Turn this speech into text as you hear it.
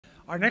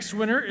Our next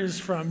winner is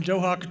from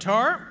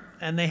Qatar,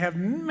 and they have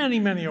many,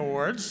 many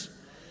awards.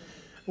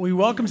 We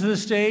welcome to the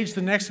stage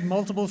the next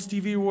multiple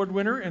Stevie Award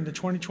winner in the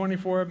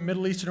 2024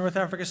 Middle East and North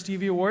Africa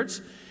Stevie Awards.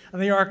 And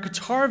they are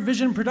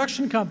QVision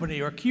Production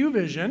Company, or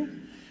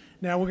QVision.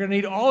 Now, we're going to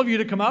need all of you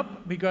to come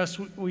up because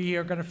we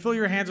are going to fill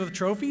your hands with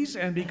trophies,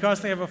 and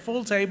because they have a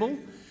full table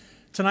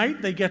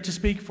tonight, they get to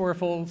speak for a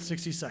full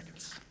 60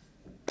 seconds.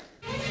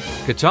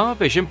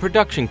 QVision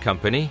Production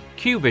Company,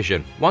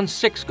 QVision, won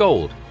 6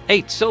 gold,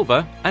 8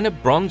 silver, and a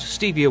bronze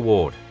Stevie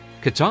Award.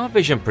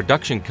 QVision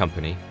Production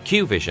Company,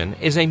 QVision,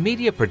 is a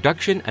media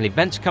production and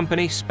events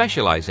company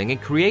specializing in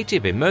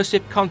creative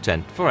immersive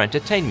content for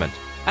entertainment,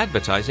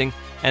 advertising,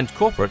 and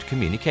corporate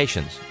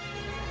communications.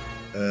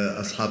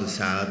 أصحاب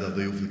السعادة،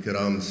 ضيوف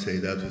الكرام،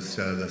 السيدات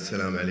والسادة،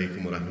 السلام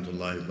عليكم ورحمة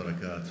الله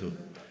وبركاته.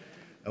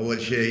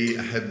 أول شيء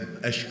أحب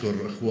أشكر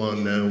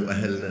إخواننا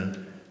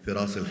وأهلنا في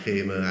راس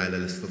الخيمة على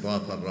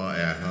الاستضافة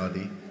الرائعة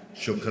هذه.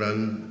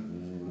 شكرا،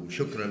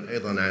 وشكرا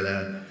أيضا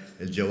على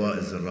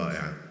الجوائز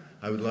الرائعة.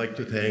 I would like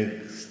to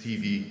thank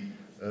Stevie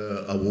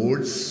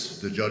Awards,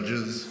 the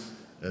judges.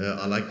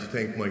 I'd like to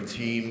thank my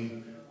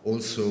team,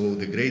 also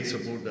the great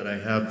support that I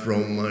have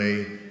from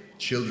my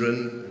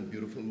children and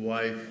beautiful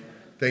wife.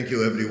 Thank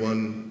you,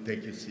 everyone.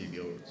 Thank you, Stevie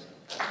Awards.